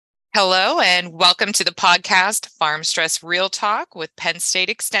Hello, and welcome to the podcast Farm Stress Real Talk with Penn State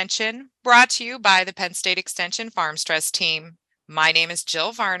Extension, brought to you by the Penn State Extension Farm Stress team. My name is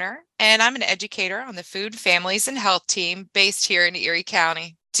Jill Varner, and I'm an educator on the Food, Families, and Health team based here in Erie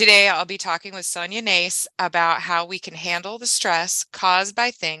County. Today, I'll be talking with Sonya about how we can handle the stress caused by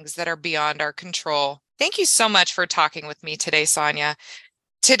things that are beyond our control. Thank you so much for talking with me today, Sonya.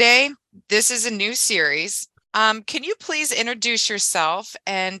 Today, this is a new series. Can you please introduce yourself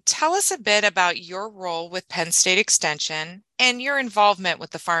and tell us a bit about your role with Penn State Extension and your involvement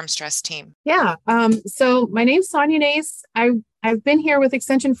with the Farm Stress team? Yeah. So my name's Sonya. I've been here with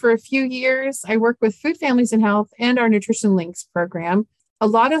Extension for a few years. I work with Food, Families, and Health and our Nutrition Links program. A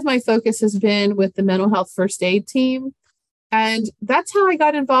lot of my focus has been with the mental health first aid team. And that's how I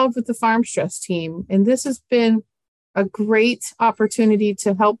got involved with the Farm Stress team. And this has been a great opportunity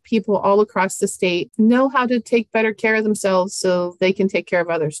to help people all across the state know how to take better care of themselves so they can take care of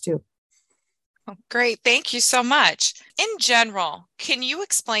others too. Oh, great. Thank you so much. In general, can you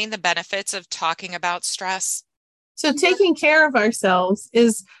explain the benefits of talking about stress? So taking care of ourselves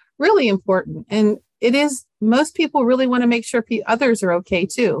is really important. And it is, most people really want to make sure others are okay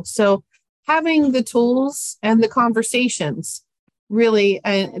too. So having the tools and the conversations really,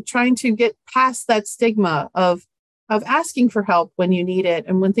 and trying to get past that stigma of asking for help when you need it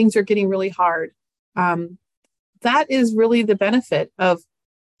and when things are getting really hard. That is really the benefit of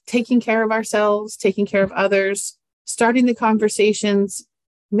taking care of ourselves, taking care of others, starting the conversations,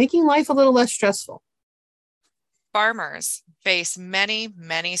 making life a little less stressful. Farmers face many,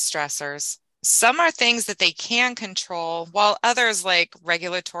 many stressors. Some are things that they can control, while others, like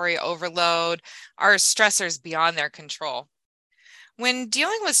regulatory overload, are stressors beyond their control. When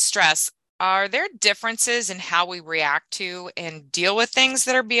dealing with stress, are there differences in how we react to and deal with things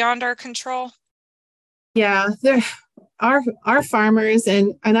that are beyond our control? Yeah, there are farmers,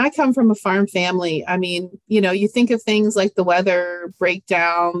 and I come from a farm family. I mean, you think of things like the weather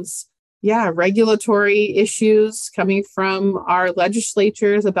breakdowns, regulatory issues coming from our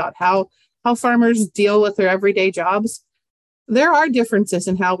legislatures about how farmers deal with their everyday jobs. There are differences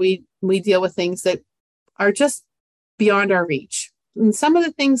in how we deal with things that are just beyond our reach. And some of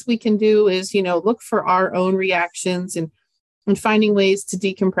the things we can do is, look for our own reactions and finding ways to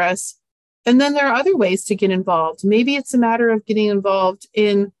decompress. And then there are other ways to get involved. Maybe it's a matter of getting involved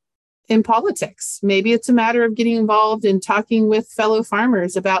in politics. Maybe it's a matter of getting involved in talking with fellow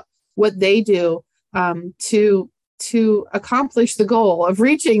farmers about what they do to accomplish the goal of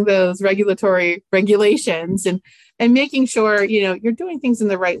reaching those regulatory regulations and making sure, you're doing things in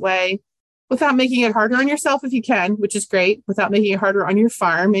the right way, without making it harder on yourself if you can, which is great, without making it harder on your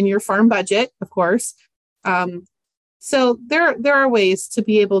farm and your farm budget, of course. So there are ways to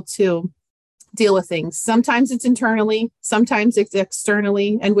be able to deal with things. Sometimes it's internally, sometimes it's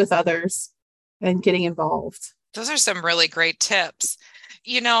externally and with others and getting involved. Those are some really great tips.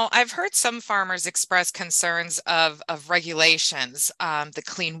 I've heard some farmers express concerns of regulations, the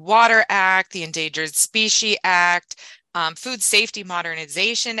Clean Water Act, the Endangered Species Act, Food Safety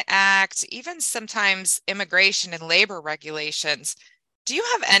Modernization Act, even sometimes immigration and labor regulations. Do you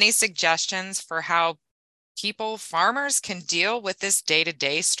have any suggestions for how farmers can deal with this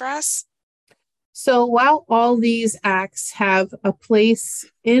day-to-day stress? So while all these acts have a place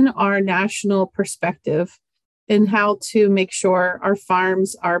in our national perspective in how to make sure our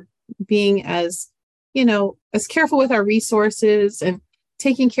farms are being as careful with our resources and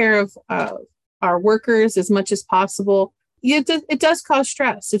taking care of our workers as much as possible, it does cause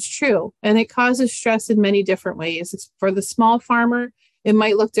stress. It's true. And it causes stress in many different ways. For the small farmer, it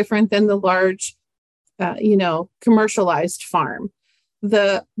might look different than the large, commercialized farm.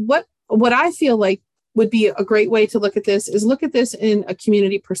 What I feel like would be a great way to look at this is look at this in a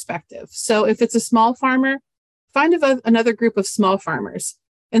community perspective. So if it's a small farmer, find another group of small farmers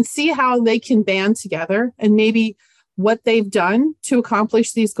and see how they can band together and maybe what they've done to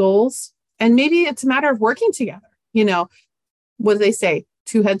accomplish these goals. And maybe it's a matter of working together. What do they say?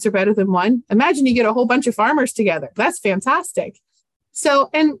 2 heads are better than one. Imagine you get a whole bunch of farmers together. That's fantastic. So,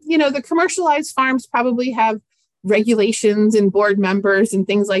 and the commercialized farms probably have regulations and board members and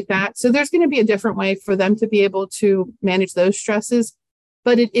things like that. So there's going to be a different way for them to be able to manage those stresses.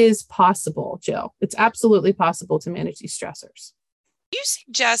 But it is possible, Jill. It's absolutely possible to manage these stressors. Do you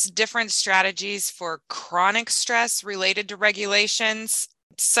suggest different strategies for chronic stress related to regulations,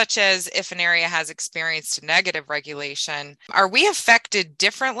 such as if an area has experienced negative regulation? Are we affected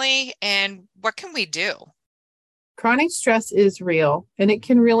differently, and what can we do? Chronic stress is real, and it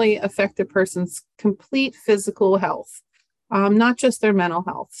can really affect a person's complete physical health, not just their mental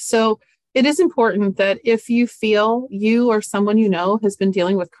health. So it is important that if you feel you or someone you know has been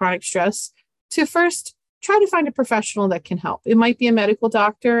dealing with chronic stress, to first try to find a professional that can help. It might be a medical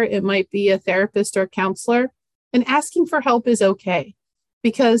doctor, it might be a therapist or a counselor, and asking for help is okay,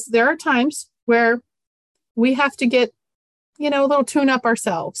 because there are times where we have to get, a little tune up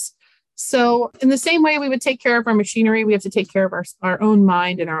ourselves. So, in the same way we would take care of our machinery, we have to take care of our own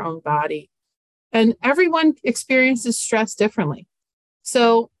mind and our own body. And everyone experiences stress differently.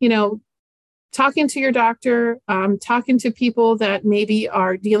 So, talking to your doctor, talking to people that maybe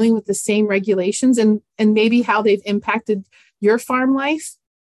are dealing with the same regulations and maybe how they've impacted your farm life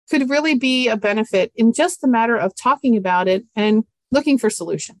could really be a benefit in just the matter of talking about it and looking for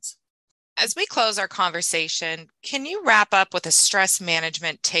solutions. As we close our conversation, can you wrap up with a stress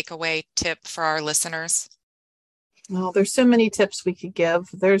management takeaway tip for our listeners? Well, there's so many tips we could give.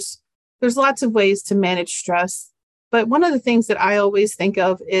 There's lots of ways to manage stress, but one of the things that I always think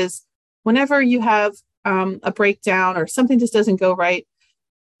of is whenever you have a breakdown or something just doesn't go right,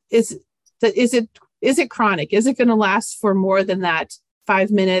 is it chronic? Is it going to last for more than that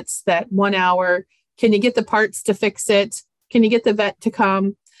 5 minutes, that 1 hour? Can you get the parts to fix it? Can you get the vet to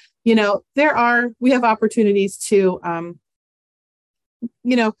come? We have opportunities to,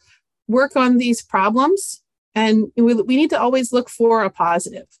 work on these problems, and we need to always look for a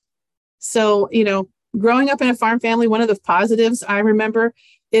positive. So, growing up in a farm family, one of the positives I remember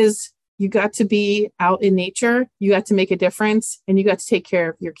is you got to be out in nature, you got to make a difference, and you got to take care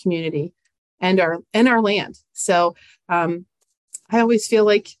of your community and our land. So I always feel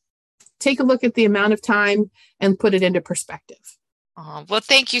like take a look at the amount of time and put it into perspective. Well,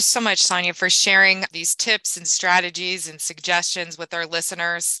 thank you so much, Sonya, for sharing these tips and strategies and suggestions with our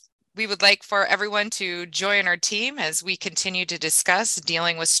listeners. We would like for everyone to join our team as we continue to discuss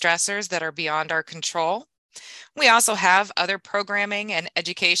dealing with stressors that are beyond our control. We also have other programming and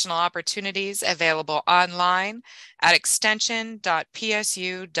educational opportunities available online at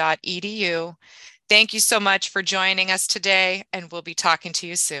extension.psu.edu. Thank you so much for joining us today, and we'll be talking to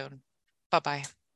you soon. Bye-bye.